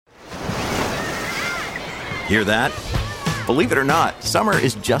Hear that? Believe it or not, summer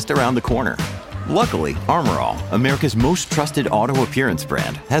is just around the corner. Luckily, Armor All, America's most trusted auto appearance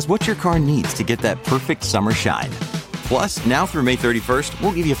brand, has what your car needs to get that perfect summer shine. Plus, now through May 31st,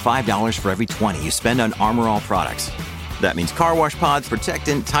 we'll give you $5 for every $20 you spend on Armor All products. That means car wash pods,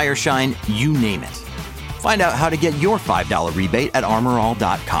 protectant, tire shine, you name it. Find out how to get your $5 rebate at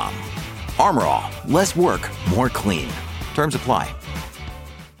armorall.com. Armor All, less work, more clean. Terms apply.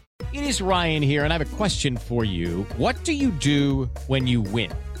 It is Ryan here, and I have a question for you. What do you do when you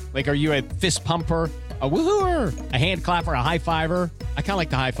win? Like, are you a fist pumper, a woo-hooer, a hand clapper, a high-fiver? I kind of like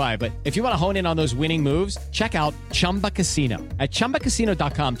the high-five, but if you want to hone in on those winning moves, check out Chumba Casino. At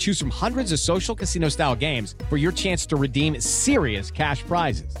ChumbaCasino.com, choose from hundreds of social casino-style games for your chance to redeem serious cash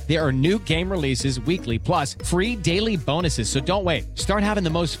prizes. There are new game releases weekly, plus free daily bonuses, so don't wait. Start having the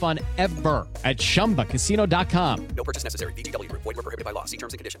most fun ever at ChumbaCasino.com. No purchase necessary. VGW Group. Void where prohibited by law. See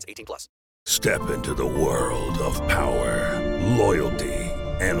terms and conditions. 18+. Step into the world of power, loyalty,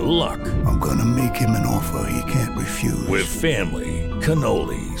 and luck. I'm gonna make him an offer he can't refuse. With family,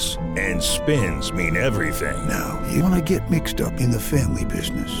 cannolis, and spins mean everything. Now, you wanna get mixed up in the family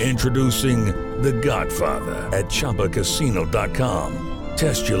business. Introducing The Godfather at ChumbaCasino.com.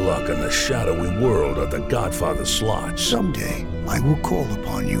 Test your luck in the shadowy world of The Godfather slot. Someday, I will call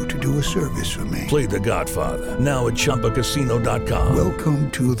upon you to do a service for me. Play The Godfather, now at ChumbaCasino.com. Welcome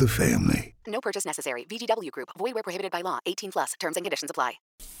to the family. No purchase necessary. VGW Group. Void where prohibited by law. 18+. Terms and conditions apply.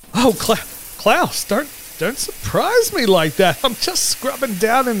 Oh, Klaus, don't surprise me like that. I'm just scrubbing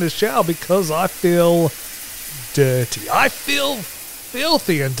down in the shower because I feel dirty. I feel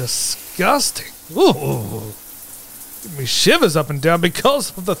filthy and disgusting. Ooh. Give me shivers up and down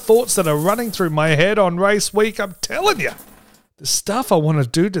because of the thoughts that are running through my head on race week. I'm telling you, the stuff I want to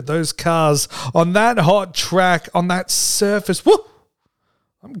do to those cars on that hot track, on that surface. Woo!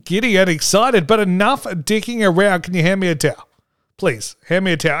 I'm giddy and excited, but enough dicking around. Can you hand me a towel? Please, hand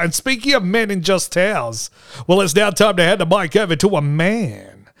me a towel. And speaking of men in just towels, well, it's now time to hand the mic over to a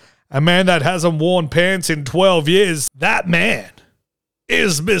man. A man that hasn't worn pants in 12 years. That man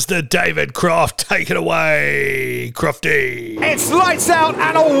is Mr. David Croft. Take it away, Crofty. It's lights out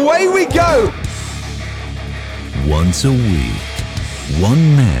and away we go. Once a week,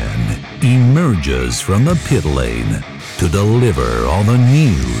 one man emerges from the pit lane to deliver all the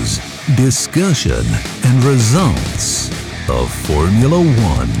news, discussion, and results of Formula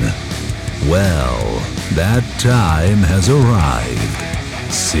One. Well, that time has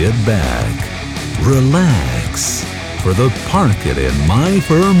arrived. Sit back, relax, for the Park It in My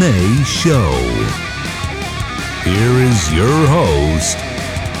Ferme show. Here is your host,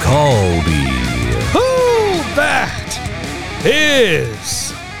 Colby. Who that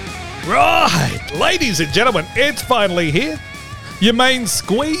is? Right, ladies and gentlemen, it's finally here. Your main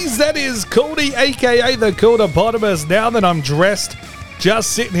squeeze, that is Cordy, aka the Cordopotamus. Now that I'm dressed,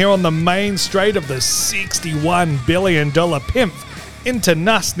 just sitting here on the main straight of the $61 billion Pimp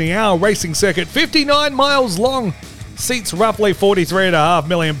International Racing Circuit, 59 miles long, seats roughly 43.5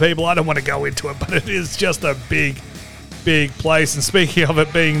 million people. I don't want to go into it, but it is just a big, big place. And speaking of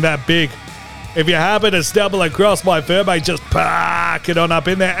it being that big, if you happen to stumble across my Ferme, just park it on up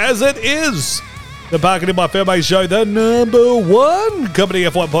in there, as it is the Park It in My Ferme show, the #1 Company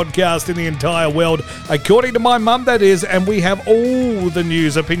F1 podcast in the entire world, according to my mum, that is. And we have all the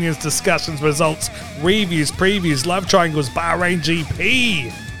news, opinions, discussions, results, reviews, previews, love triangles, Bahrain GP,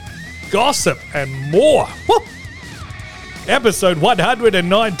 gossip, and more. Woo! Episode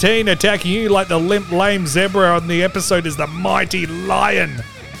 119, attacking you like the limp, lame zebra. On the episode is the mighty lion,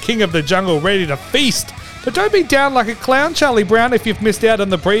 king of the jungle, ready to feast. But don't be down like a clown, Charlie Brown, if you've missed out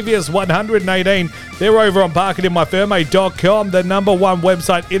on the previous 118. They're over on parkitinmyferme.com, the #1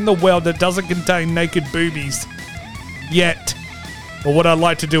 website in the world that doesn't contain naked boobies. Yet. But what I'd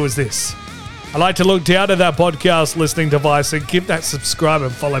like to do is this. I like to look down at that podcast listening device and give that subscribe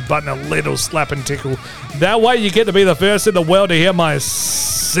and follow button a little slap and tickle. That way you get to be the first in the world to hear my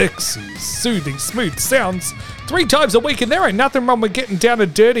sexy, soothing, smooth sounds 3 times a week. And there ain't nothing wrong with getting down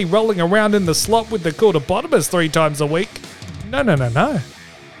and dirty, rolling around in the slop with the Cordopotamus 3 times a week. No.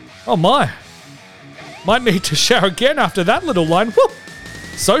 Oh my. Might need to shower again after that little line. Woo!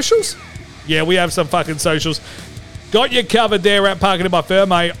 Socials? Yeah, we have some fucking socials. Got you covered there at Park It in My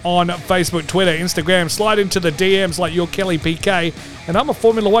Ferme on Facebook, Twitter, Instagram. Slide into the DMs like you're Kelly PK. And I'm a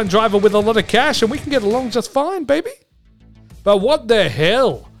Formula One driver with a lot of cash, and we can get along just fine, baby. But what the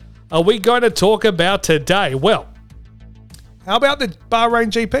hell are we going to talk about today? Well, how about the Bahrain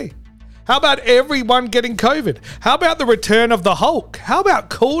GP? How about everyone getting COVID? How about the return of the Hulk? How about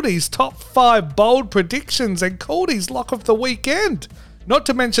Cordy's top 5 bold predictions and Cordy's lock of the weekend? not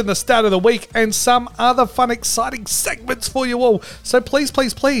to mention the start of the week and some other fun, exciting segments for you all. So please,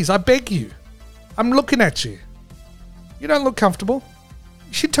 please, please, I beg you, I'm looking at you. You don't look comfortable.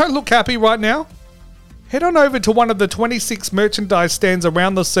 You don't look happy right now. Head on over to one of the 26 merchandise stands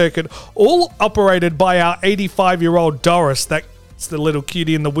around the circuit, all operated by our 85-year-old Doris. That's the little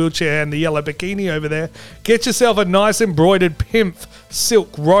cutie in the wheelchair and the yellow bikini over there. Get yourself a nice embroidered pimp silk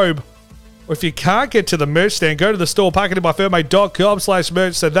robe. Or if you can't get to the merch stand, go to the store,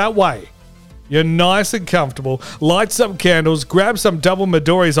 parkitbyfairmate.com/merch, so that way you're nice and comfortable. Light some candles, grab some double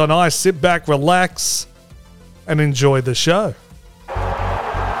Midoris on ice, sit back, relax, and enjoy the show.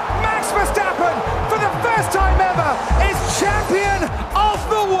 Max Verstappen, for the first time ever, is champion of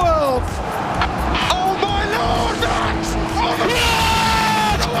the world. Oh my Lord, Max! Oh my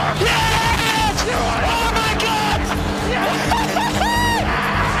God! Yes! Oh my God! Yes!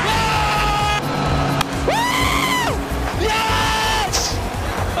 Yes!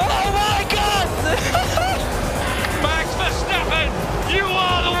 Oh my God! Max Verstappen, you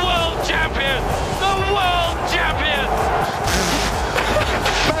are the world champion! The world champion!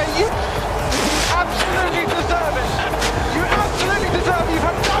 Mate, you absolutely deserve it. You absolutely deserve it. You've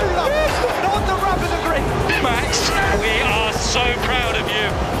had no luck. Not the rub of the green. Max, we are so proud of you.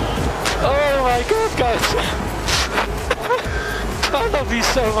 Oh my God, guys. I love you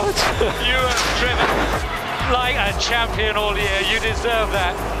so much. You have driven like a champion all year. You deserve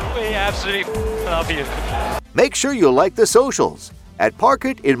that. We absolutely love you. Make sure you like the socials at Park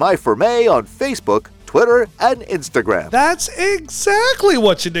It in My Ferme on Facebook, Twitter, and Instagram. That's exactly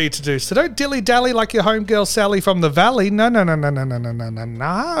what you need to do. So don't dilly-dally like your homegirl Sally from the Valley. No.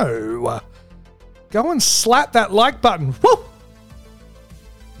 Go and slap that like button. Woo!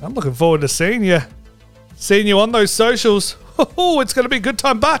 I'm looking forward to seeing you on those socials. Oh, it's going to be a good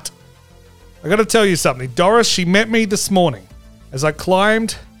time, but I got to tell you something. Doris, she met me this morning as I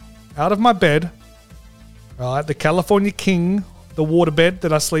climbed out of my bed. Right, the California King, the waterbed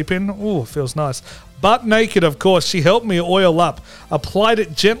that I sleep in. Oh, it feels nice. Butt naked, of course. She helped me oil up, applied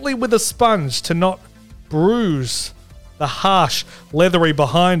it gently with a sponge to not bruise the harsh, leathery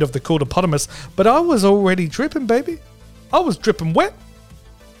behind of the Cultipotamus. But I was already dripping, baby. I was dripping wet.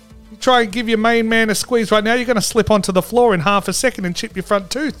 You try and give your main man a squeeze right now, you're going to slip onto the floor in half a second and chip your front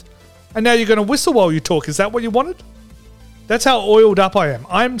tooth. And now you're going to whistle while you talk. Is that what you wanted? That's how oiled up I am.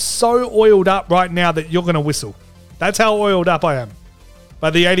 I'm so oiled up right now that you're going to whistle. That's how oiled up I am.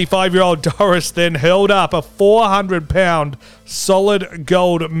 But the 85-year-old Doris then held up a 400-pound solid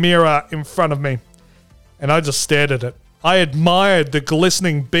gold mirror in front of me. And I just stared at it. I admired the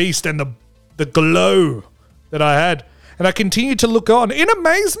glistening beast and the glow that I had. And I continued to look on in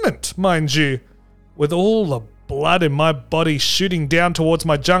amazement, mind you, with all the blood in my body shooting down towards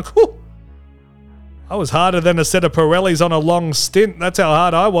my junk. Whew. I was harder than a set of Pirellis on a long stint. That's how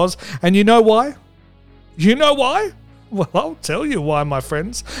hard I was. And you know why? You know why? Well, I'll tell you why, my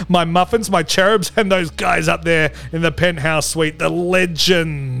friends. My muffins, my cherubs, and those guys up there in the penthouse suite, the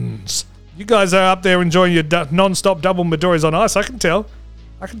legends. You guys are up there enjoying your non-stop double Midoris on ice, I can tell.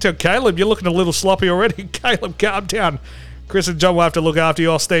 I can tell. Caleb, you're looking a little sloppy already. Caleb, calm down. Chris and John will have to look after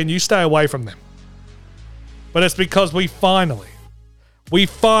you. Austin, you stay away from them. But it's because we finally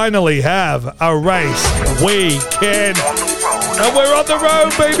have a race weekend. And we're on the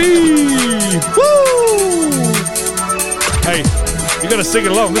road, baby! Woo! Hey, you gotta sing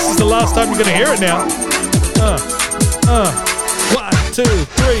it along. This is the last time you're gonna hear it now. 1, 2,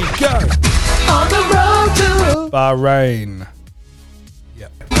 3, go! On the road to Bahrain.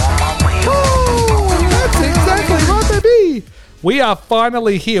 Yep. Woo! That's exactly right, baby! We are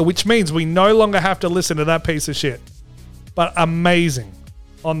finally here, which means we no longer have to listen to that piece of shit. But amazing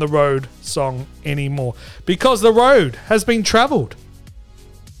on the road song anymore. Because the road has been traveled.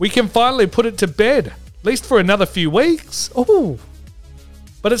 We can finally put it to bed. At least for another few weeks. Oh.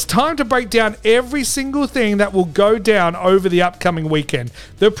 But it's time to break down every single thing that will go down over the upcoming weekend.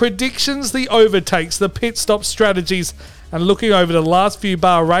 The predictions, the overtakes, the pit stop strategies, and looking over the last few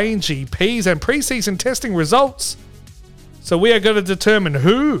Bahrain GPs and preseason testing results. So we are going to determine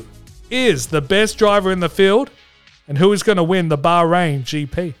who is the best driver in the field and who is going to win the Bahrain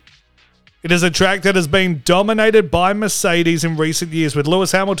GP. It is a track that has been dominated by Mercedes in recent years, with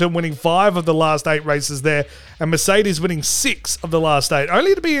Lewis Hamilton winning 5 of the last 8 races there and Mercedes winning 6 of the last 8,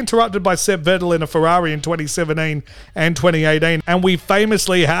 only to be interrupted by Seb Vettel in a Ferrari in 2017 and 2018. And we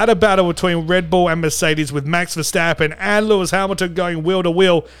famously had a battle between Red Bull and Mercedes, with Max Verstappen and Lewis Hamilton going wheel to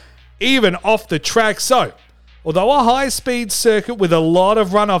wheel, even off the track. So, although a high-speed circuit with a lot of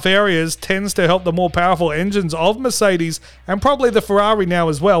runoff areas tends to help the more powerful engines of Mercedes and probably the Ferrari now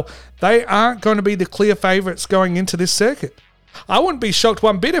as well, they aren't going to be the clear favourites going into this circuit. I wouldn't be shocked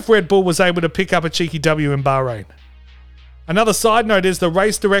one bit if Red Bull was able to pick up a cheeky W in Bahrain. Another side note is the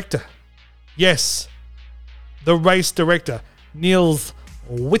race director. Yes, the race director, Niels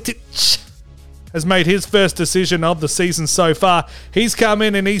Wittich, has made his first decision of the season so far. He's come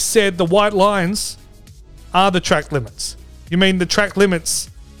in and he said the white lines are the track limits. You mean the track limits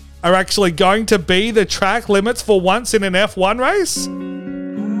are actually going to be the track limits for once in an F1 race?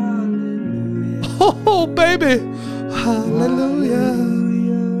 Oh, baby. Hallelujah.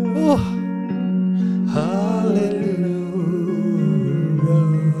 Oh. Hallelujah.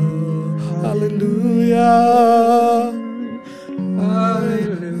 Hallelujah.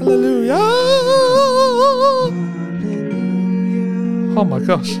 Hallelujah. Oh my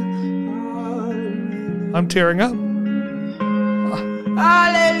gosh. I'm tearing up.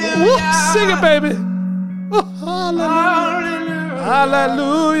 Hallelujah. Whoop, sing it, baby. Oh, hallelujah.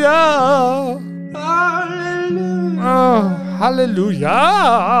 Hallelujah. Hallelujah. Oh, hallelujah.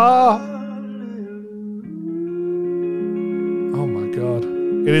 Oh my God.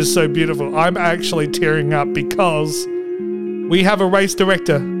 It is so beautiful. I'm actually tearing up because we have a race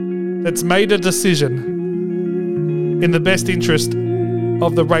director that's made a decision in the best interest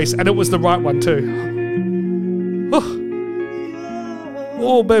of the race, and it was the right one too.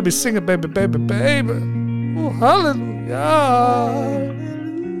 Oh baby, sing it, baby, baby, baby. Oh, hallelujah.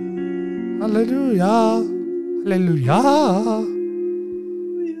 Hallelujah. Hallelujah.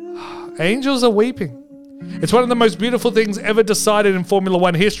 Angels are weeping. It's one of the most beautiful things ever decided in Formula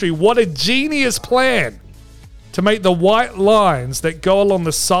One history. What a genius plan to make the white lines that go along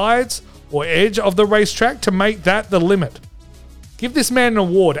the sides or edge of the racetrack, to make that the limit. Give this man an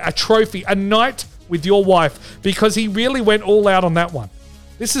award, a trophy, a night with your wife, because he really went all out on that one.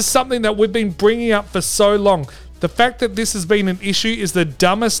 This is something that we've been bringing up for so long. The fact that this has been an issue is the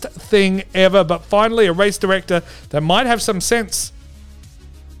dumbest thing ever, but finally a race director that might have some sense.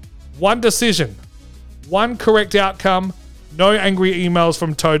 One decision, one correct outcome, no angry emails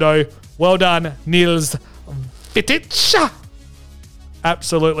from Toto. Well done, Niels Wittich.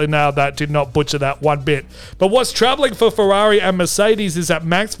 Absolutely nailed that. Did not butcher that one bit. But what's troubling for Ferrari and Mercedes is that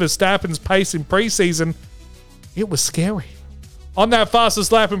Max Verstappen's pace in preseason, it was scary. On that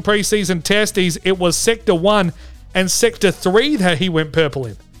fastest lap in preseason testies, it was Sector 1 and Sector 3 that he went purple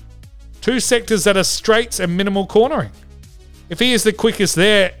in. Two sectors that are straights and minimal cornering. If he is the quickest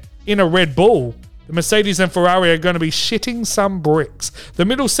there in a Red Bull, the Mercedes and Ferrari are going to be shitting some bricks. The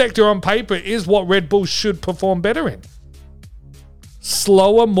middle sector on paper is what Red Bull should perform better in.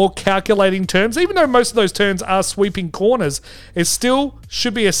 Slower, more calculating turns, even though most of those turns are sweeping corners, it still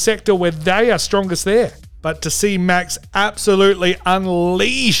should be a sector where they are strongest there. But to see Max absolutely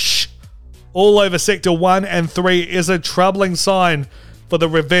unleash all over Sector 1 and 3 is a troubling sign for the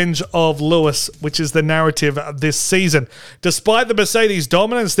revenge of Lewis, which is the narrative this season. Despite the Mercedes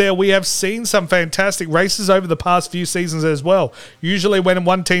dominance there, we have seen some fantastic races over the past few seasons as well. Usually when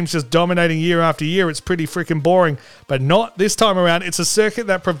one team's just dominating year after year, it's pretty freaking boring, but not this time around. It's a circuit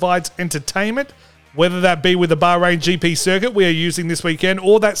that provides entertainment, whether that be with the Bahrain GP circuit we are using this weekend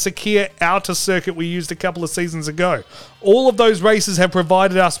or that Sakhir outer circuit we used a couple of seasons ago. All of those races have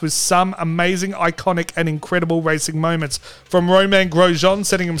provided us with some amazing, iconic and incredible racing moments. From Romain Grosjean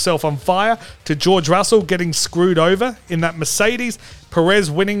setting himself on fire to George Russell getting screwed over in that Mercedes, Perez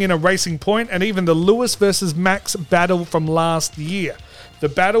winning in a racing point, and even the Lewis versus Max battle from last year. The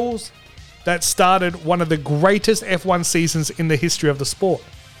battles that started one of the greatest F1 seasons in the history of the sport.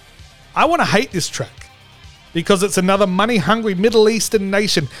 I want to hate this track because it's another money-hungry Middle Eastern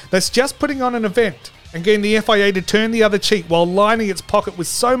nation that's just putting on an event and getting the FIA to turn the other cheek while lining its pocket with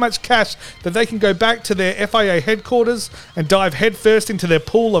so much cash that they can go back to their FIA headquarters and dive headfirst into their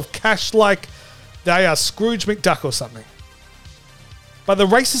pool of cash like they are Scrooge McDuck or something. But the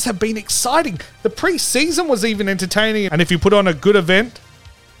races have been exciting. The pre-season was even entertaining, and if you put on a good event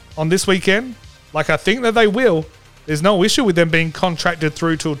on this weekend, like I think that they will, there's no issue with them being contracted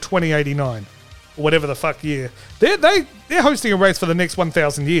through till 2089 or whatever the fuck year. They're hosting a race for the next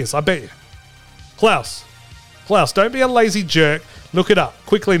 1,000 years, I bet you. Klaus, don't be a lazy jerk. Look it up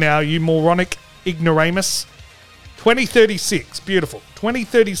quickly now, you moronic ignoramus. 2036, beautiful.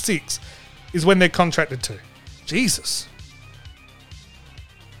 2036 is when they're contracted to. Jesus.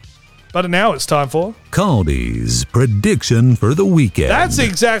 But now it's time for Caldy's prediction for the weekend. That's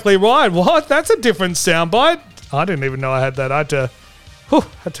exactly right. What? That's a different soundbite. I didn't even know I had that. I had to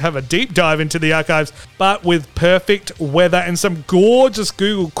have a deep dive into the archives. But with perfect weather and some gorgeous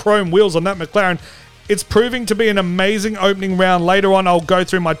Google Chrome wheels on that McLaren, it's proving to be an amazing opening round. Later on, I'll go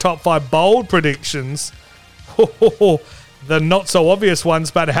through my top 5 bold predictions. The not so obvious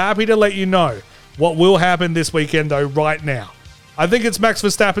ones, but happy to let you know what will happen this weekend though right now. I think it's Max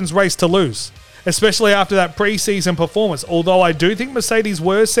Verstappen's race to lose, especially after that preseason performance, although I do think Mercedes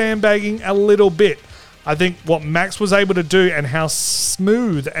were sandbagging a little bit. I think what Max was able to do and how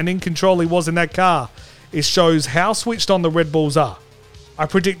smooth and in control he was in that car, it shows how switched on the Red Bulls are. I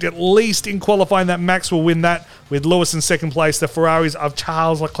predict at least in qualifying that Max will win that with Lewis in second place, the Ferraris of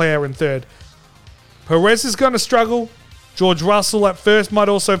Charles Leclerc in third. Perez is going to struggle. George Russell at first might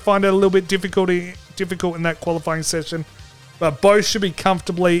also find it a little bit difficult in that qualifying session, but both should be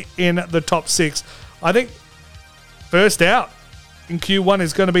comfortably in the top 6. I think first out in Q1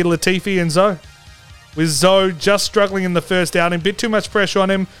 is going to be Latifi and Zhou. With Zhou just struggling in the first outing, a bit too much pressure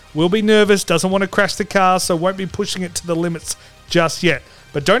on him, will be nervous, doesn't want to crash the car, so won't be pushing it to the limits just yet.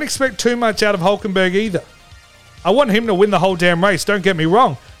 But don't expect too much out of Hülkenberg either. I want him to win the whole damn race, don't get me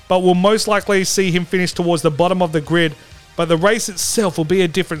wrong, but we'll most likely see him finish towards the bottom of the grid. But the race itself will be a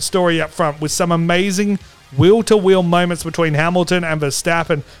different story up front, with some amazing wheel-to-wheel moments between Hamilton and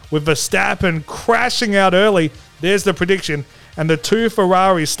Verstappen, with Verstappen crashing out early, there's the prediction, and the two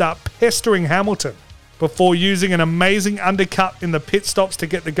Ferraris start pestering Hamilton before using an amazing undercut in the pit stops to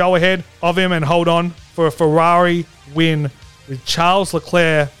get the go-ahead of him and hold on for a Ferrari win with Charles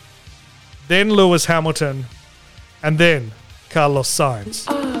Leclerc, then Lewis Hamilton, and then Carlos Sainz.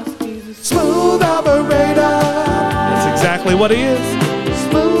 Smooth operator. That's exactly what he is.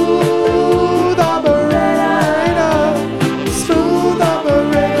 Smooth operator. Smooth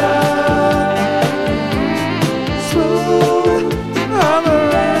operator. Smooth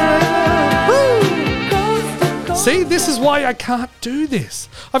operator. Woo. See, this is why I can't do this.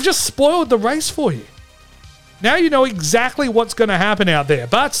 I've just spoiled the race for you. Now you know exactly what's going to happen out there.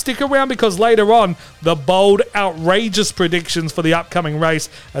 But stick around because later on, the bold, outrageous predictions for the upcoming race,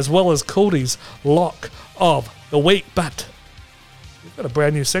 as well as Coolty's lock of the week. But we've got a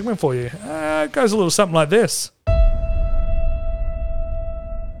brand new segment for you. It goes a little something like this.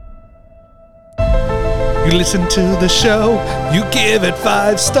 You listen to the show, you give it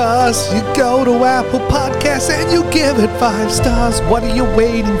 5 stars. You go to Apple Podcasts and you give it 5 stars. What are you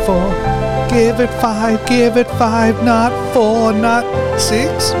waiting for? Give it 5, not 4, not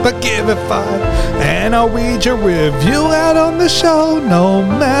 6, but give it 5. And I'll read your review out on the show, no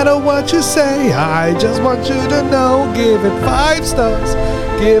matter what you say. I just want you to know, give it 5 stars.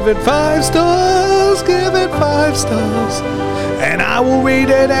 Give it 5 stars, give it 5 stars. And I will read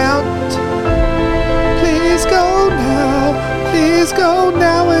it out. Please go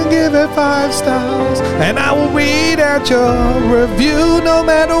now and give it 5 stars. And I will read out your review no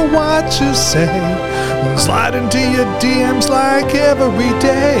matter what you say. Slide into your DMs like every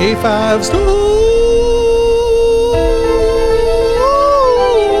day. 5 stars.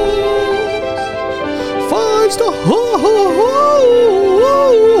 5 stars.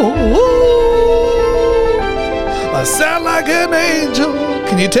 I sound like an angel.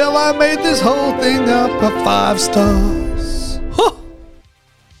 Can you tell I made this whole thing up at 5 stars? Huh.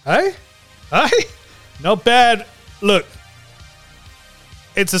 Hey? Not bad. Look,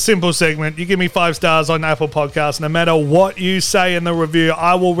 it's a simple segment. You give me 5 stars on Apple Podcasts. No matter what you say in the review,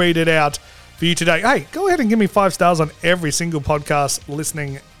 I will read it out for you today. Hey, go ahead and give me 5 stars on every single podcast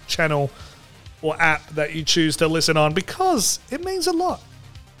listening channel or app that you choose to listen on, because it means a lot.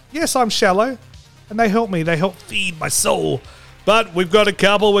 Yes, I'm shallow, and they help me. They help feed my soul. But we've got a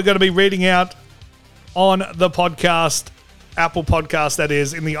couple we're going to be reading out on the podcast, Apple Podcast, that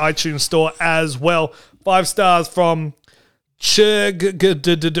is, in the iTunes store as well. 5 stars from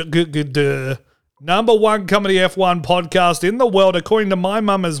number 1 comedy F1 podcast in the world, according to my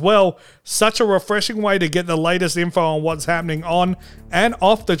mum as well. Such a refreshing way to get the latest info on what's happening on and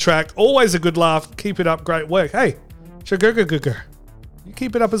off the track. Always a good laugh. Keep it up. Great work. Hey, you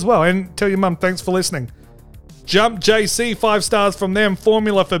keep it up as well. And tell your mum thanks for listening. Jump JC, 5 stars from them.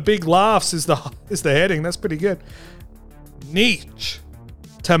 Formula for big laughs is the heading. That's pretty good. Niche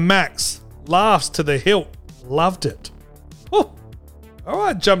to Max. Laughs to the hilt. Loved it. Oh. All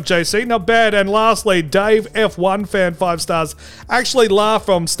right, Jump JC, not bad. And lastly, Dave, F1 fan, 5 stars. Actually laughed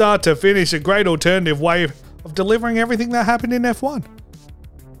from start to finish. A great alternative way of delivering everything that happened in F1.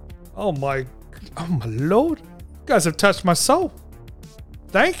 Oh my Lord. You guys have touched my soul.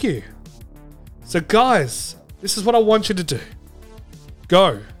 Thank you. So guys, this is what I want you to do.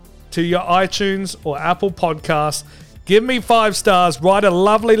 Go to your iTunes or Apple Podcasts. Give me 5 stars. Write a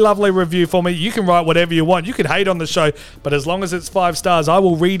lovely, lovely review for me. You can write whatever you want. You can hate on the show, but as long as it's 5 stars, I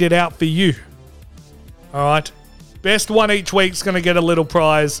will read it out for you. All right? Best one each week's going to get a little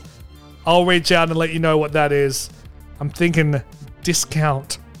prize. I'll reach out and let you know what that is. I'm thinking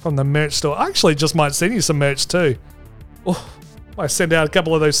discount from the merch store. I actually just might send you some merch too. Oh, I send out a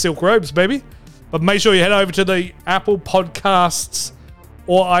couple of those silk robes, baby. But make sure you head over to the Apple Podcasts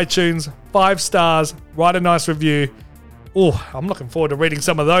or iTunes, 5 stars, write a nice review. Oh, I'm looking forward to reading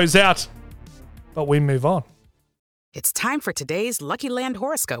some of those out. But we move on. It's time for today's Lucky Land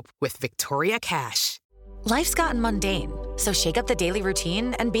horoscope with Victoria Cash. Life's gotten mundane, so shake up the daily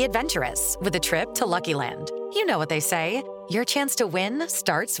routine and be adventurous with a trip to Lucky Land. You know what they say, your chance to win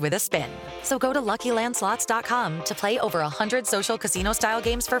starts with a spin. So go to LuckyLandSlots.com to play over 100 social casino-style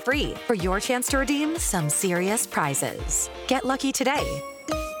games for free for your chance to redeem some serious prizes. Get lucky today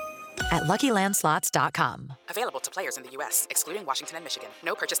at LuckyLandSlots.com. Available to players in the U.S., excluding Washington and Michigan.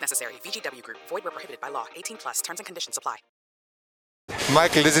 No purchase necessary. VGW Group. Void where prohibited by law. 18+. Terms and conditions apply.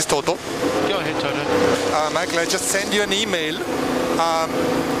 Michael, this is Toto. Go ahead, Toto. Michael, I just sent you an email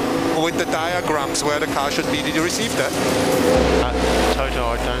with the diagrams where the car should be. Did you receive that? Toto,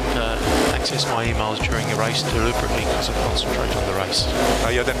 I don't access my emails during a race deliberately because I concentrate on the race.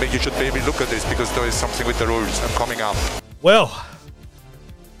 Yeah, then you should maybe look at this because there is something with the rules coming up. Well,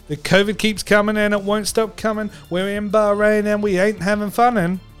 the COVID keeps coming and it won't stop coming. We're in Bahrain and we ain't having fun.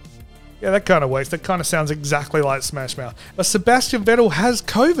 And yeah, that kind of works. That kind of sounds exactly like Smash Mouth. But Sebastian Vettel has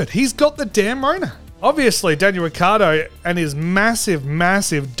COVID. He's got the damn Rona. Obviously, Daniel Ricciardo and his massive,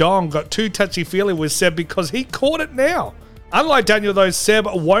 massive dong got too touchy-feely with Seb because he caught it now. Unlike Daniel, though, Seb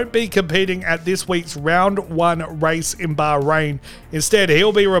won't be competing at this week's Round 1 race in Bahrain. Instead,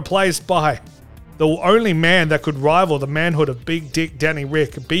 he'll be replaced by the only man that could rival the manhood of Big Dick Danny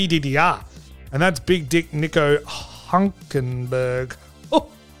Rick, BDDR. And that's Big Dick Nico Hulkenberg. Oh,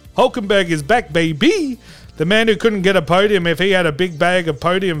 Hulkenberg is back, baby. The man who couldn't get a podium if he had a big bag of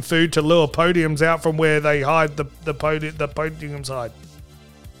podium food to lure podiums out from where they hide the podiums hide.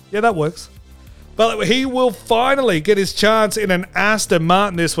 Yeah, that works. But he will finally get his chance in an Aston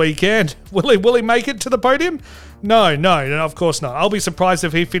Martin this weekend. Will he make it to the podium? No, of course not. I'll be surprised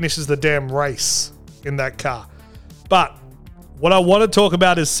if he finishes the damn race in that car. But what I want to talk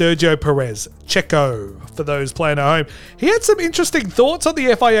about is Sergio Perez, Checo, for those playing at home. He had some interesting thoughts on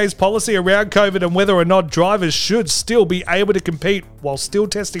the FIA's policy around COVID and whether or not drivers should still be able to compete while still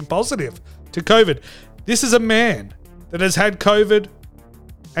testing positive to COVID. This is a man that has had COVID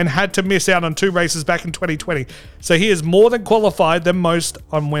and had to miss out on 2 races back in 2020. So he is more than qualified than most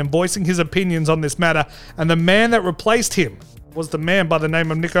on when voicing his opinions on this matter. And the man that replaced him was the man by the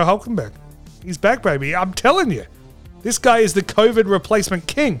name of Nico Hulkenberg. He's back, baby. I'm telling you. This guy is the COVID replacement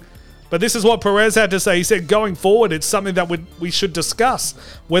king. But this is what Perez had to say. He said, going forward, it's something that we should discuss,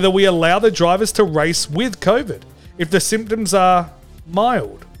 whether we allow the drivers to race with COVID if the symptoms are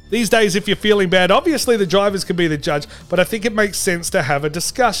mild. These days, if you're feeling bad, obviously the drivers can be the judge, but I think it makes sense to have a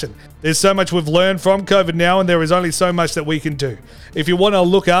discussion. There's so much we've learned from COVID now, and there is only so much that we can do. If you want to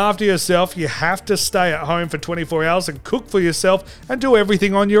look after yourself, you have to stay at home for 24 hours and cook for yourself and do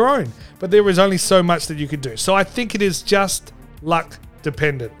everything on your own. But there is only so much that you can do. So I think it is just luck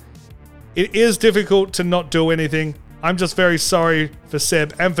dependent. It is difficult to not do anything. I'm just very sorry for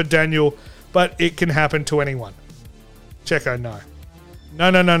Seb and for Daniel, but it can happen to anyone. Checo, no.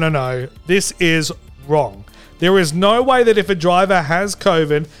 No. This is wrong. There is no way that if a driver has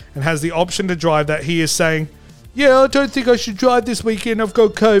COVID and has the option to drive that he is saying, yeah, I don't think I should drive this weekend. I've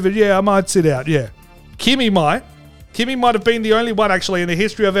got COVID. Yeah, I might sit out. Yeah. Kimi might. Kimi might have been the only one actually in the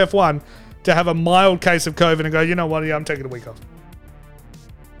history of F1 to have a mild case of COVID and go, you know what, yeah, I'm taking a week off.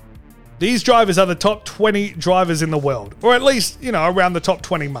 These drivers are the top 20 drivers in the world, or at least, around the top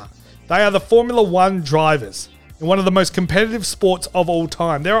 20 mark. They are the Formula One drivers in one of the most competitive sports of all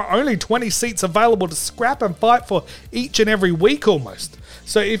time. There are only 20 seats available to scrap and fight for each and every week almost.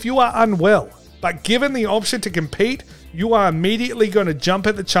 So if you are unwell, but given the option to compete, you are immediately going to jump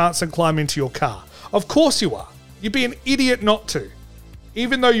at the chance and climb into your car. Of course you are. You'd be an idiot not to.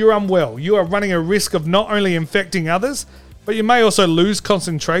 Even though you're unwell, you are running a risk of not only infecting others, but you may also lose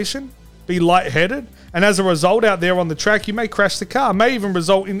concentration, be lightheaded, and as a result out there on the track, you may crash the car, may even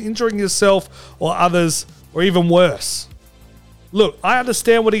result in injuring yourself or others, or even worse. Look, I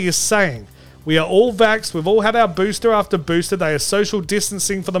understand what he is saying. We are all vaxxed, we've all had our booster after booster, they are social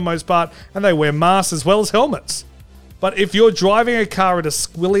distancing for the most part, and they wear masks as well as helmets. But if you're driving a car at a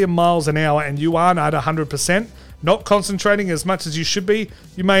squillion miles an hour and you aren't at 100%, not concentrating as much as you should be,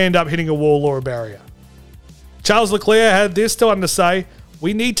 you may end up hitting a wall or a barrier. Charles Leclerc had this to say,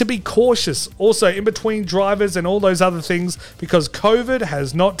 we need to be cautious also in between drivers and all those other things because COVID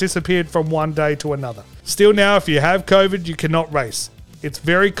has not disappeared from one day to another. Still now, if you have COVID, you cannot race. It's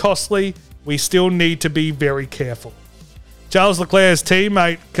very costly. We still need to be very careful. Charles Leclerc's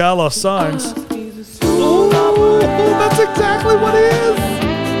teammate, Carlos Sainz. Ooh, that's exactly what it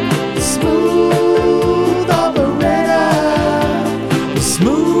is. Smooth operator.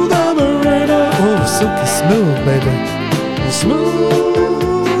 Smooth operator.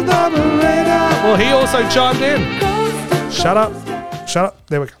 Smooth operator. Well, he also chimed in. Shut up.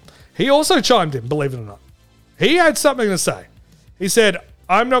 There we go. He also chimed in, believe it or not. He had something to say. He said,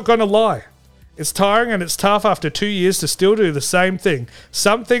 I'm not going to lie. It's tiring and it's tough after 2 years to still do the same thing.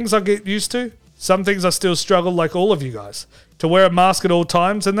 Some things I get used to. Some things I still struggle like all of you guys. To wear a mask at all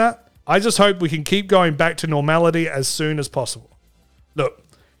times and that. I just hope we can keep going back to normality as soon as possible. Look,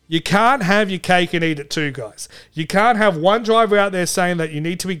 you can't have your cake and eat it too, guys. You can't have one driver out there saying that you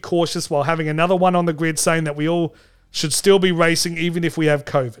need to be cautious while having another one on the grid saying that we all should still be racing even if we have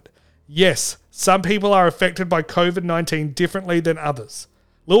COVID. Yes, some people are affected by COVID-19 differently than others.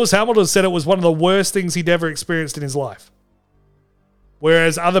 Lewis Hamilton said it was one of the worst things he'd ever experienced in his life.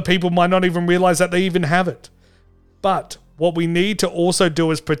 Whereas other people might not even realize that they even have it. But what we need to also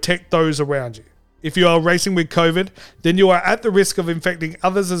do is protect those around you. If you are racing with COVID, then you are at the risk of infecting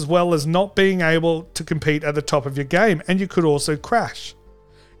others as well as not being able to compete at the top of your game, and you could also crash.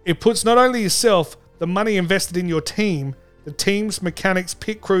 It puts not only yourself, the money invested in your team, the team's mechanics,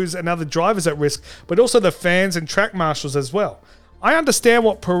 pit crews, and other drivers at risk, but also the fans and track marshals as well. I understand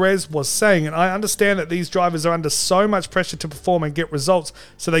what Perez was saying, and I understand that these drivers are under so much pressure to perform and get results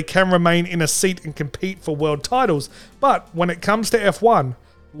so they can remain in a seat and compete for world titles. But when it comes to F1,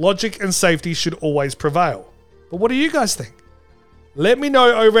 logic and safety should always prevail. But what do you guys think? Let me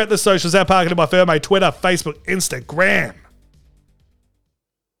know over at the socials at Parking in My Ferme, Twitter, Facebook, Instagram.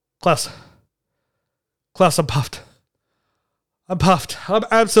 Klaus, I'm puffed. I'm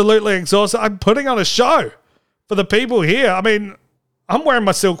absolutely exhausted. I'm putting on a show for the people here. I mean, I'm wearing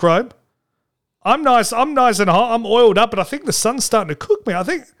my silk robe. I'm nice and hot. I'm oiled up, but I think the sun's starting to cook me. I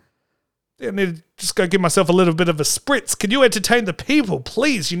think I need to just go give myself a little bit of a spritz. Can you entertain the people,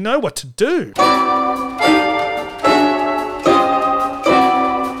 please? You know what to do.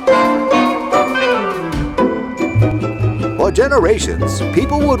 For generations,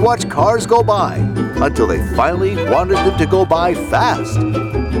 people would watch cars go by until they finally wanted them to go by fast.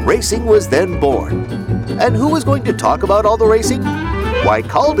 Racing was then born. And who was going to talk about all the racing? Why,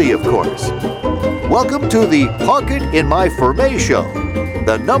 Caldi, of course. Welcome to the Park It in My Ferme show,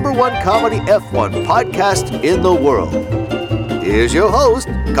 the #1 comedy F1 podcast in the world. Here's your host,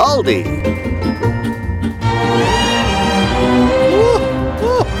 Caldi.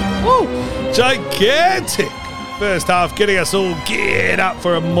 Gigantic first half, getting us all geared up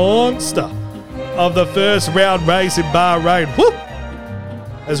for a monster of the first round race in Bahrain. Whoop!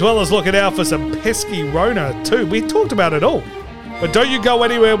 As well as looking out for some pesky Rona too. We talked about it all. But don't you go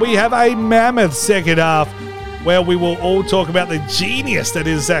anywhere. We have a mammoth second half where we will all talk about the genius that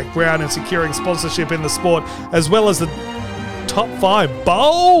is Zach Brown in securing sponsorship in the sport, as well as the top 5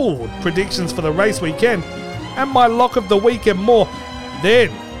 bold predictions for the race weekend and my lock of the week and more. Then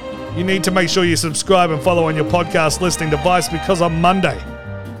you need to make sure you subscribe and follow on your podcast listening device, because on Monday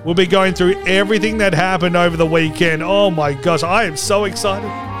we'll be going through everything that happened over the weekend. Oh my gosh, I am so excited.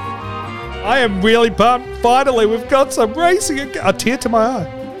 I am really pumped. Finally, we've got some racing again. A tear to my eye.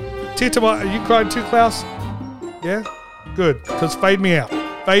 Are you crying too, Klaus? Yeah? Good, because fade me out.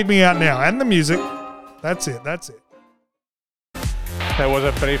 Fade me out now. And the music. That's it. That was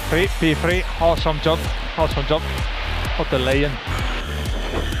a P3. Awesome job. What a legend.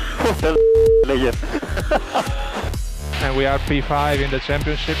 And we are P5 in the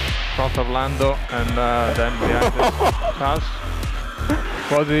championship, front of Lando, and then behind us.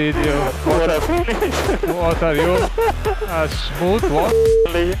 What did you? What are you? A smooth what?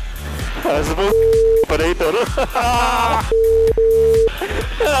 A smooth operator.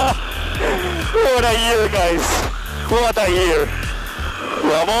 What a year, guys. What a year.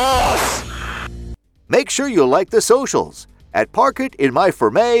 Vamos! Make sure you like the socials at Park It in My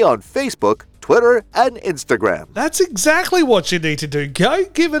Ferme on Facebook, Twitter, and Instagram. That's exactly what you need to do. Go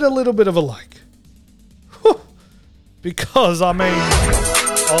give it a little bit of a like. Because, I mean,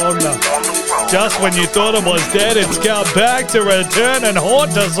 oh no. Just when you thought it was dead, it's come back to return and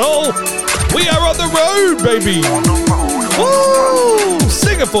haunt us all. We are on the road, baby. Woo!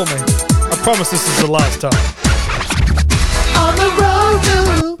 Sing it for me. I promise this is the last time. On the road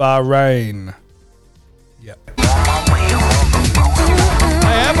to Bahrain. Yep. I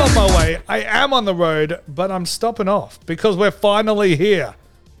am on my way. I am on the road, but I'm stopping off because we're finally here.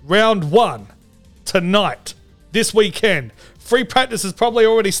 Round 1 tonight. This weekend. Free practice has probably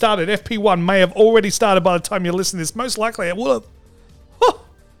already started. FP1 may have already started by the time you listen to this. Most likely it will have.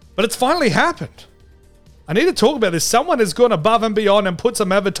 But it's finally happened. I need to talk about this. Someone has gone above and beyond and put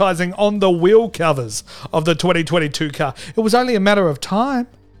some advertising on the wheel covers of the 2022 car. It was only a matter of time.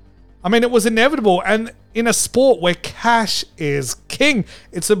 I mean, it was inevitable. And in a sport where cash is king,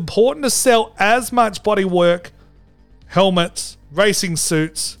 it's important to sell as much bodywork helmets, racing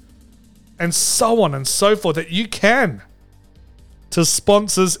suits, and so on and so forth that you can to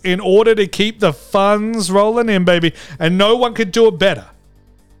sponsors in order to keep the funds rolling in, baby. And no one could do it better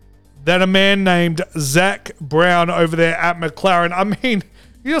than a man named Zach Brown over there at McLaren. I mean,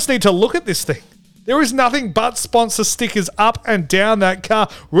 you just need to look at this thing. There is nothing but sponsor stickers up and down that car.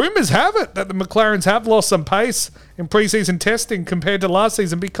 Rumors have it that the McLarens have lost some pace in preseason testing compared to last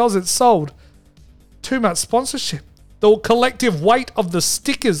season because it's sold too much sponsorship. The collective weight of the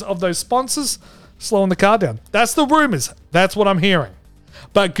stickers of those sponsors slowing the car down. That's the rumors. That's what I'm hearing.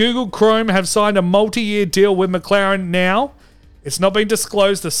 But Google Chrome have signed a multi-year deal with McLaren now. It's not been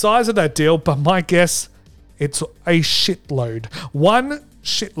disclosed the size of that deal, but my guess, it's a shitload. One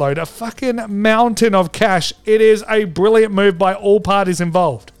shitload, a fucking mountain of cash. It is a brilliant move by all parties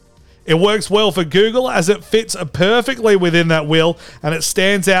involved. It works well for Google as it fits perfectly within that wheel and it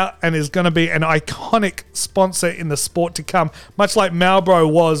stands out and is going to be an iconic sponsor in the sport to come. Much like Marlboro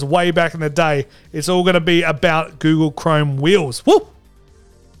was way back in the day, it's all going to be about Google Chrome wheels. Woo!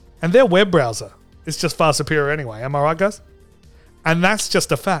 And their web browser is just far superior anyway. Am I right, guys? And that's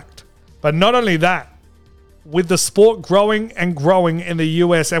just a fact. But not only that, with the sport growing and growing in the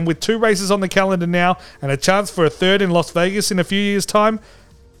US and with 2 races on the calendar now and a chance for a third in Las Vegas in a few years' time,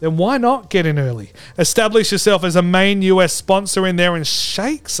 then why not get in early? Establish yourself as a main US sponsor in there and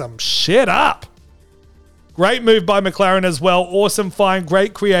shake some shit up. Great move by McLaren as well. Awesome find,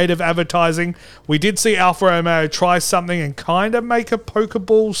 great creative advertising. We did see Alfa Romeo try something and kind of make a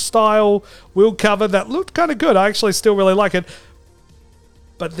Pokeball style wheel cover that looked kind of good. I actually still really like it.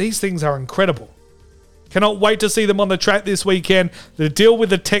 But these things are incredible. Cannot wait to see them on the track this weekend. The deal with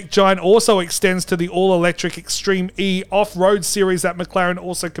the tech giant also extends to the all-electric Extreme E off-road series that McLaren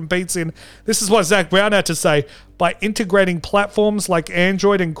also competes in. This is what Zach Brown had to say. By integrating platforms like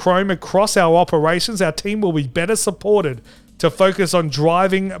Android and Chrome across our operations, our team will be better supported to focus on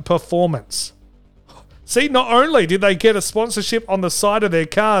driving performance. See, not only did they get a sponsorship on the side of their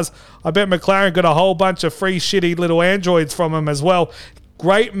cars, I bet McLaren got a whole bunch of free shitty little Androids from them as well.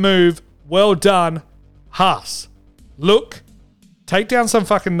 Great move. Well done. Haas, look, take down some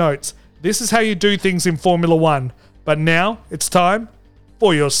fucking notes. This is how you do things in Formula One. But now it's time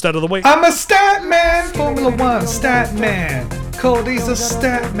for your stat of the week. I'm a stat man, Formula One stat man. Cody's a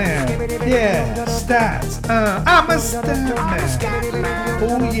stat man. Yeah, stats. I'm a stat man.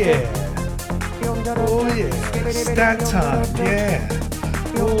 Oh yeah. Oh yeah. Stat time. Yeah.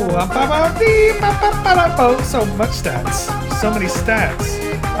 Oh, so much stats. So many stats.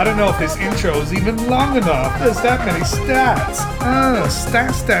 I don't know if this intro is even long enough. There's that many stats.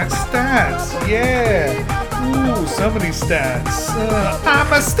 Stats. Yeah. Ooh, so many stats.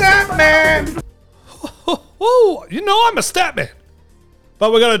 I'm a stat man. You know I'm a stat man.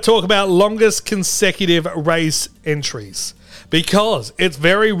 But we're going to talk about longest consecutive race entries. Because it's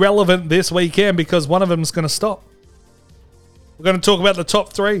very relevant this weekend because one of them is going to stop. We're going to talk about the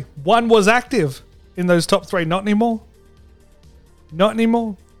top 3. One was active in those top 3. Not anymore. Not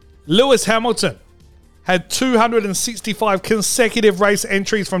anymore. Lewis Hamilton had 265 consecutive race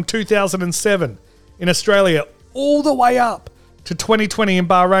entries from 2007 in Australia all the way up to 2020 in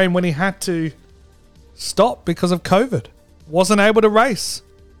Bahrain when he had to stop because of COVID. Wasn't able to race.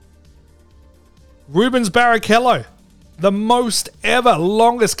 Rubens Barrichello, the most ever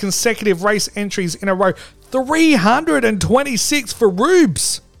longest consecutive race entries in a row. 326 for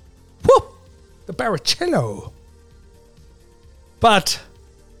Rubes. Woo! The Barrichello. But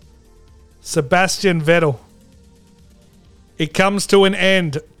Sebastian Vettel, it comes to an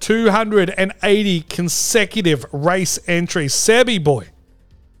end. 280 consecutive race entries. Sebi boy.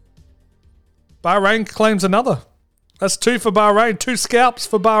 Bahrain claims another. That's 2 for Bahrain. 2 scalps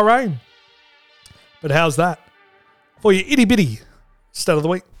for Bahrain. But how's that for your itty bitty stat of the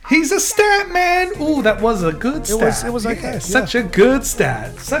week? He's a stat man. Ooh, that was a good stat. It was okay. Yeah. Such a good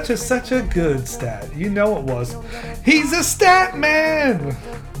stat. Such a good stat. You know it was. He's a stat man.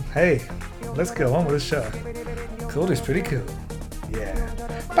 Hey, let's go on with the show. Cody's pretty cool. Yeah.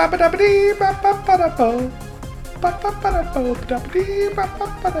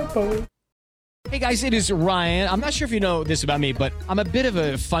 Hey guys, it is Ryan. I'm not sure if you know this about me, but I'm a bit of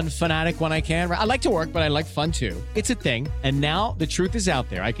a fun fanatic when I can. I like to work, but I like fun too. It's a thing. And now the truth is out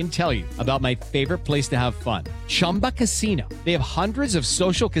there. I can tell you about my favorite place to have fun. Chumba Casino. They have hundreds of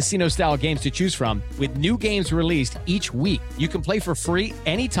social casino style games to choose from with new games released each week. You can play for free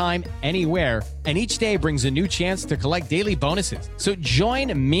anytime, anywhere. And each day brings a new chance to collect daily bonuses. So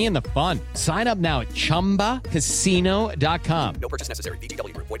join me in the fun. Sign up now at ChumbaCasino.com. No purchase necessary.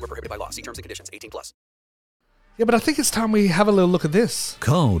 VGW Group. Void where prohibited by law. See terms and conditions. 18+. Yeah, but I think it's time we have a little look at this.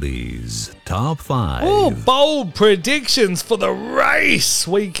 Cody's Top 5. Oh, bold predictions for the race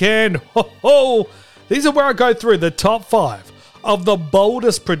weekend. Ho. These are where I go through the top 5 of the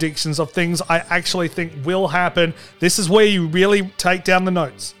boldest predictions of things I actually think will happen. This is where you really take down the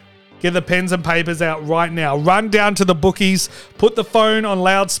notes. Get the pens and papers out right now. Run down to the bookies. Put the phone on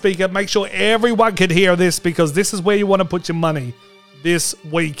loudspeaker. Make sure everyone can hear this because this is where you want to put your money this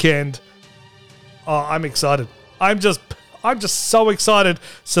weekend. Oh, I'm excited. I'm just so excited.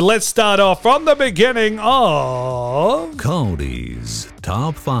 So let's start off from the beginning of Cody's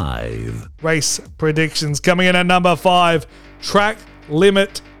Top 5. Race predictions. Coming in at number 5, track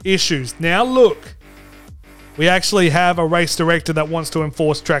limit issues. Now look, we actually have a race director that wants to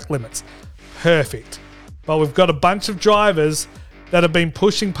enforce track limits. Perfect. But we've got a bunch of drivers that have been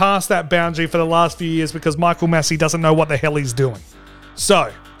pushing past that boundary for the last few years because Michael Massey doesn't know what the hell he's doing.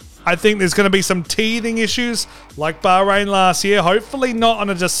 So I think there's going to be some teething issues like Bahrain last year. Hopefully not on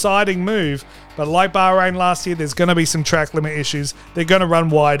a deciding move, but like Bahrain last year, there's going to be some track limit issues. They're going to run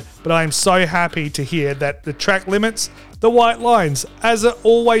wide, but I am so happy to hear that the track limits, the white lines, as it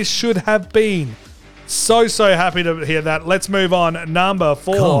always should have been. So happy to hear that. Let's move on. Number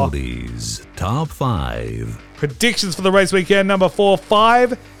 4. Cody's Top 5. Predictions for the race weekend. Number 4,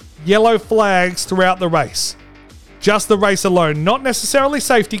 5 yellow flags throughout the race. Just the race alone. Not necessarily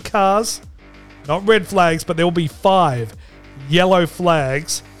safety cars, not red flags, but there will be 5 yellow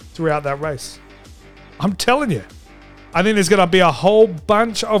flags throughout that race. I'm telling you. I think there's going to be a whole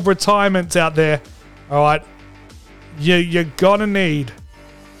bunch of retirements out there. All right. You're going to need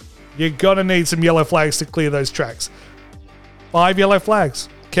some yellow flags to clear those tracks. 5 yellow flags.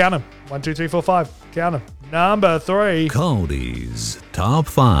 Count them. 1, 2, 3, 4, 5. Count them. Number 3. Cody's Top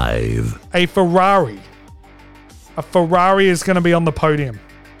 5. A Ferrari. A Ferrari is going to be on the podium.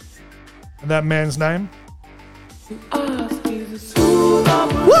 And that man's name? Woo!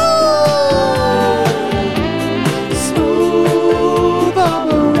 Smooth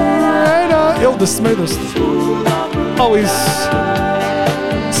operator. Yo, the smoothest. Oh, he's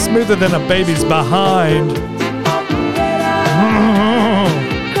smoother than a baby's behind.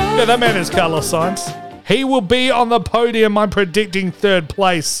 Yeah, that man is Carlos Sainz. He will be on the podium. I'm predicting 3rd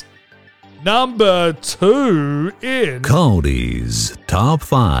place. Number 2 in Cody's Top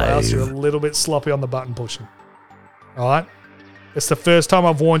 5. Klaus, you're a little bit sloppy on the button pushing. All right. It's the first time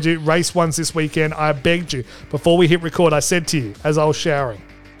I've warned you. Race 1's this weekend. I begged you. Before we hit record, I said to you as I was showering,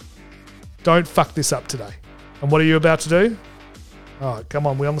 don't fuck this up today. And what are you about to do? All right, come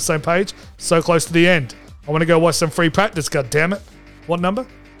on. We're on the same page. So close to the end. I want to go watch some free practice, God damn it. What number?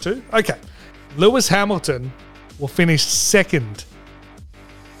 2? Okay. Lewis Hamilton will finish 2nd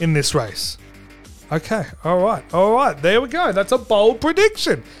in this race. Okay, all right. There we go. That's a bold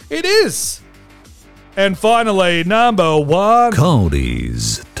prediction. It is. And finally, number 1.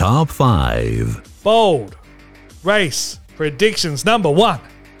 Cody's Top 5. Bold race predictions. Number 1.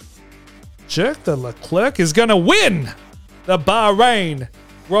 Jerk the Leclerc is going to win the Bahrain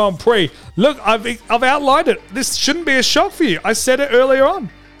Grand Prix. Look, I've outlined it. This shouldn't be a shock for you. I said it earlier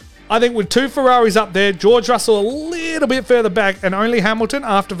on. I think with 2 Ferraris up there, George Russell a little bit further back, and only Hamilton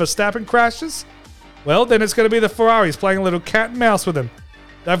after Verstappen crashes, well, then it's going to be the Ferraris playing a little cat and mouse with them.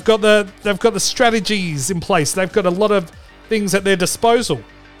 They've got the strategies in place. They've got a lot of things at their disposal.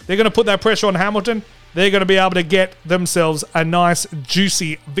 They're going to put that pressure on Hamilton. They're going to be able to get themselves a nice,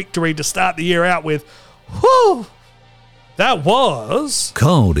 juicy victory to start the year out with. Whew! That was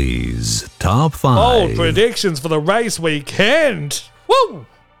Cody's Top 5. Bold predictions for the race weekend. Woo!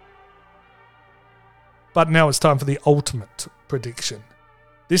 But now it's time for the ultimate prediction.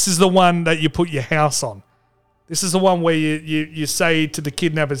 This is the one that you put your house on. This is the one where you say to the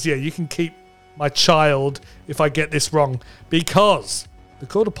kidnappers, yeah, you can keep my child if I get this wrong. Because the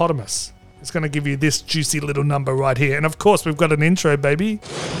Cordopotamus is going to give you this juicy little number right here. And of course, we've got an intro, baby.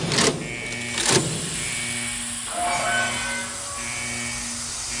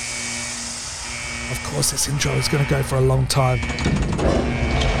 Of course, this intro is going to go for a long time.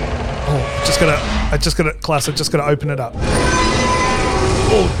 Oh, I just gotta open it up.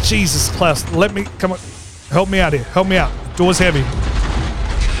 Oh, Jesus, Klaus, come on. Help me out here. Help me out. The door's heavy.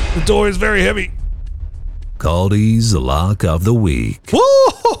 The door is very heavy. Cody's Lock of the Week. Woo!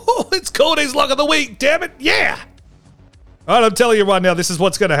 It's Cody's Lock of the Week, damn it. Yeah. All right, I'm telling you right now, this is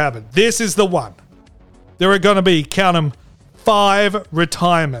what's going to happen. This is the one. There are going to be, count them, 5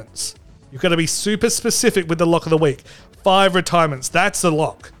 retirements. You've got to be super specific with the Lock of the Week. 5 retirements. That's the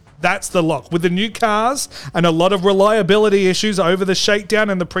lock. That's the lock. With the new cars and a lot of reliability issues over the shakedown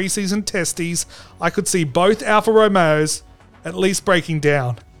and the preseason testies, I could see both Alfa Romeos at least breaking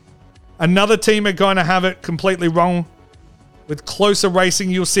down. Another team are going to have it completely wrong. With closer racing,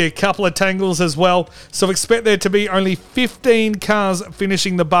 you'll see a couple of tangles as well. So expect there to be only 15 cars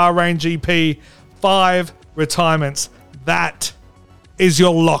finishing the Bahrain GP, 5 retirements. That is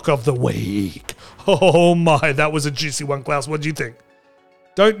your lock of the week. Oh my, that was a juicy one, Klaus. What do you think?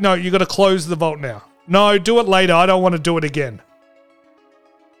 No, you got to close the vault now. No, do it later. I don't want to do it again.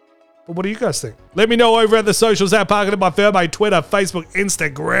 But what do you guys think? Let me know over at the socials at Parking My Fairmate, Twitter, Facebook,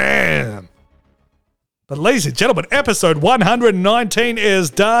 Instagram. But ladies and gentlemen, episode 119 is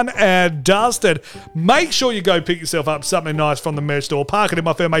done and dusted. Make sure you go pick yourself up something nice from the merch store,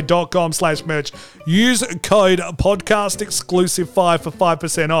 parkinginmyfairmate.com/merch. Use code PODCASTEXCLUSIVE5 for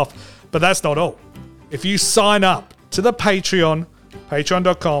 5% off. But that's not all. If you sign up to the Patreon,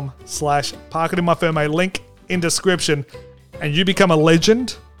 patreon.com/parkinginmyfairmate, link in description, and you become a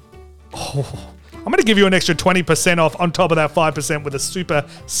legend, I'm going to give you an extra 20% off on top of that 5% with a super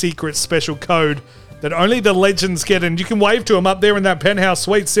secret special code that only the legends get, and you can wave to them up there in that penthouse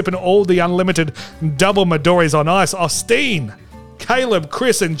suite, sipping all the unlimited double Midoris on ice. Austin, Caleb,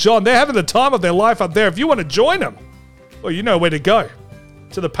 Chris, and John, they're having the time of their life up there. If you want to join them, well, you know where to go.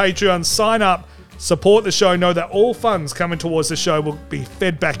 To the Patreon, sign up, support the show, know that all funds coming towards the show will be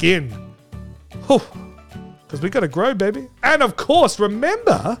fed back in. Because we got to grow, baby. And of course,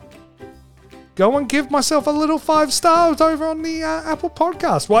 remember, go and give myself a little 5 stars over on the Apple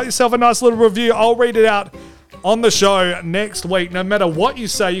Podcast. Write yourself a nice little review. I'll read it out on the show next week. No matter what you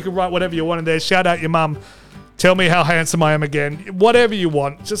say, you can write whatever you want in there. Shout out your mum. Tell me how handsome I am again. Whatever you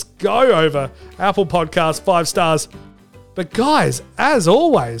want. Just go over Apple Podcast, 5 stars. But guys, as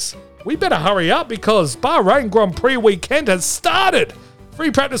always, we better hurry up because Bahrain Grand Prix weekend has started.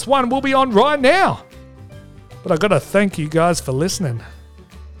 Free Practice 1 will be on right now. But I got to thank you guys for listening.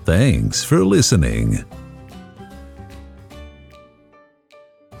 Thanks for listening.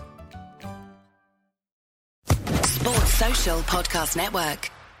 Sports Social Podcast Network.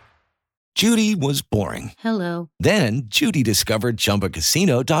 Judy was boring. Hello. Then Judy discovered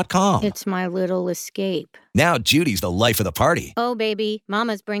ChumbaCasino.com. It's my little escape. Now Judy's the life of the party. Oh, baby,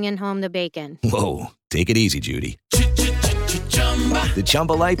 mama's bringing home the bacon. Whoa, take it easy, Judy. The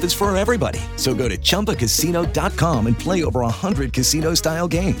Chumba life is for everybody. So go to ChumbaCasino.com and play over 100 casino-style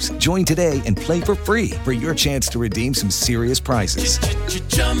games. Join today and play for free for your chance to redeem some serious prizes.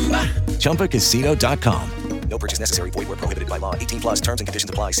 ChumbaCasino.com. No purchase necessary. Void where prohibited by law. 18+ terms and conditions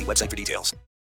apply. See website for details.